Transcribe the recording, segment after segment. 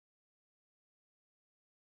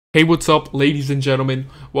Hey, what's up, ladies and gentlemen?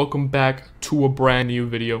 Welcome back to a brand new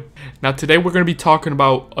video. Now today we're going to be talking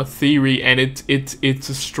about a theory, and it's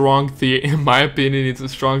a strong theory. In my opinion, it's a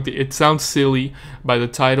strong theory. It sounds silly by the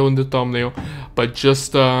title and the thumbnail, but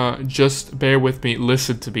just bear with me.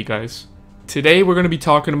 Listen to me, guys. Today we're going to be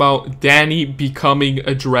talking about Dany becoming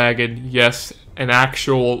a dragon. Yes, an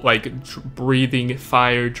actual breathing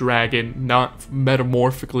fire dragon, not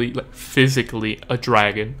metaphorically, like physically a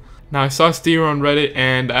dragon. Now I saw this theory on Reddit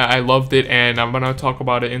and I loved it, and I'm gonna talk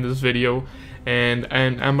about it in this video, and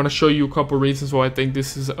I'm gonna show you a couple reasons why I think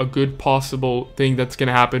this is a good possible thing that's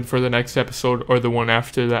gonna happen for the next episode or the one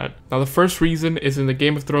after that. Now the first reason is in the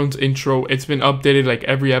Game of Thrones intro. It's been updated like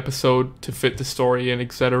every episode to fit the story and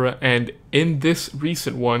etc. And in this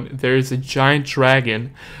recent one, there is a giant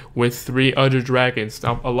dragon with 3 other dragons.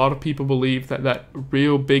 Now, a lot of people believe that that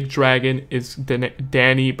real big dragon is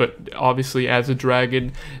Dany, but obviously as a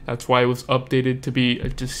dragon, that's why it was updated to be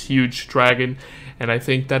this huge dragon. And I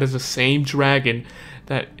think that is the same dragon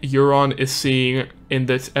that Euron is seeing in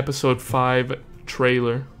this episode 5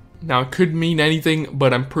 trailer. Now, it could mean anything,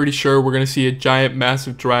 but I'm pretty sure we're going to see a giant,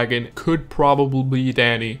 massive dragon. Could probably be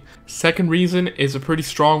Dany. Second reason is a pretty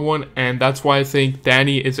strong one, and that's why I think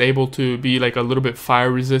Dany is able to be like a little bit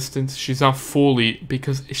fire resistant. She's not fully,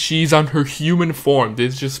 because she's on her human form.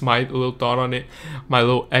 This is just my little thought on it. My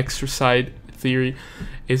little extra side theory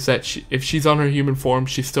is that if she's on her human form,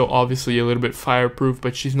 she's still obviously a little bit fireproof,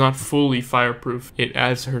 but she's not fully fireproof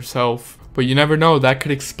as herself. But you never know, that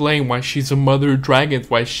could explain why she's a mother of dragons,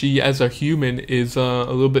 why she as a human is a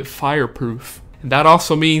little bit fireproof. And that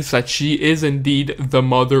also means that she is indeed the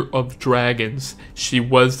mother of dragons. She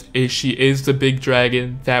is the big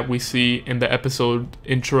dragon that we see in the episode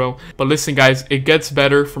intro. But listen guys, it gets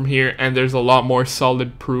better from here, and there's a lot more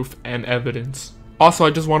solid proof and evidence. Also,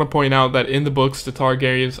 I just want to point out that in the books, the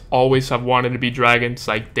Targaryens always have wanted to be dragons.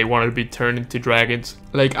 Like, they wanted to be turned into dragons.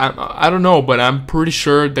 Like, I don't know, but I'm pretty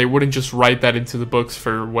sure they wouldn't just write that into the books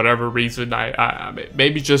for whatever reason.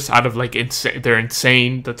 Maybe just out of, like, they're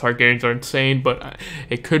insane. The Targaryens are insane, but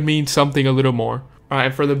it could mean something a little more.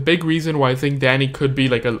 Alright, for the big reason why I think Dany could be,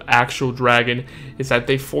 like, an actual dragon is that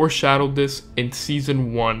they foreshadowed this in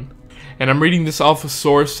Season 1. And I'm reading this off a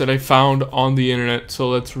source that I found on the internet, so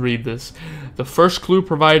let's read this. The first clue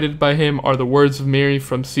provided by him are the words of Miri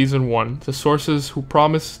from Season 1. The sources who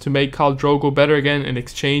promise to make Khal Drogo better again in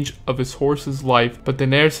exchange of his horse's life, but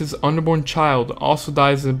Daenerys' unborn child also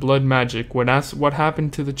dies in blood magic. When asked what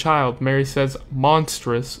happened to the child, Miri says,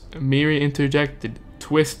 monstrous. Miri interjected,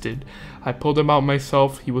 twisted. I pulled him out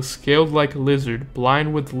myself. He was scaled like a lizard,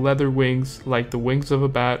 blind with leather wings like the wings of a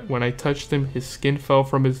bat. When I touched him, his skin fell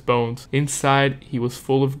from his bones. Inside, he was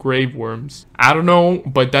full of grave worms. I don't know,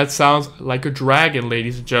 but that sounds like a dragon,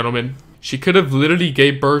 ladies and gentlemen. She could have literally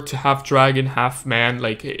gave birth to half dragon, half man.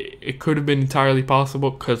 Like, it could have been entirely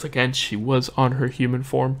possible, because again, she was on her human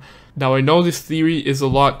form. Now, I know this theory is a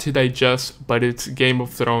lot to digest, but it's Game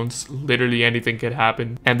of Thrones. Literally anything could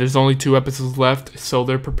happen. And there's only 2 episodes left, so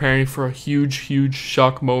they're preparing for a huge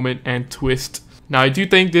shock moment and twist. Now, I do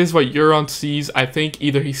think this is what Euron sees. I think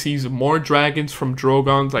either he sees more dragons from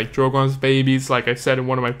Drogon, like Drogon's babies, like I said in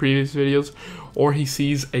one of my previous videos, or he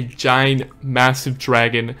sees a giant, massive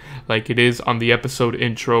dragon like it is on the episode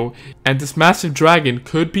intro. And this massive dragon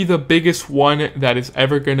could be the biggest one that is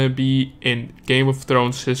ever gonna be in Game of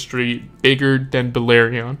Thrones history, bigger than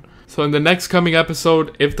Balerion. So in the next coming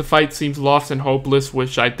episode, if the fight seems lost and hopeless,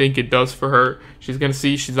 which I think it does for her, she's going to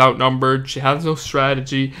see she's outnumbered, she has no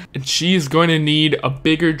strategy, and she is going to need a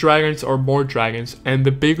bigger dragons or more dragons, and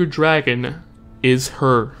the bigger dragon is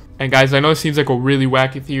her. And guys, I know it seems like a really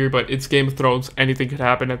wacky theory, but it's Game of Thrones, anything could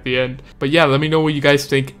happen at the end. But yeah, let me know what you guys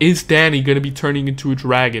think. Is Dany going to be turning into a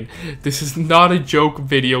dragon? This is not a joke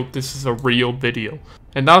video, this is a real video.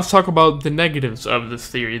 And now let's talk about the negatives of this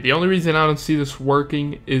theory. The only reason I don't see this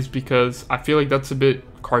working is because I feel like that's a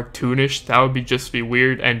bit cartoonish. That would just be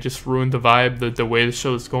weird and just ruin the vibe, the way the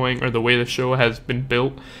show is going, or the way the show has been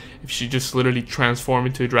built, if she just literally transformed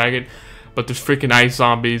into a dragon. But there's freaking ice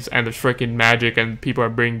zombies, and there's freaking magic, and people are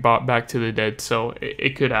being brought back to the dead, so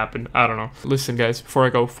it could happen. I don't know. Listen guys, before I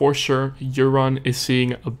go, for sure, Euron is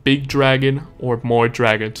seeing a big dragon or more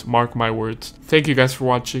dragons. Mark my words. Thank you guys for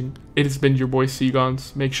watching. It has been your boy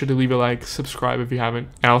Seagons. Make sure to leave a like, subscribe if you haven't,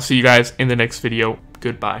 and I'll see you guys in the next video.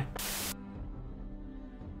 Goodbye.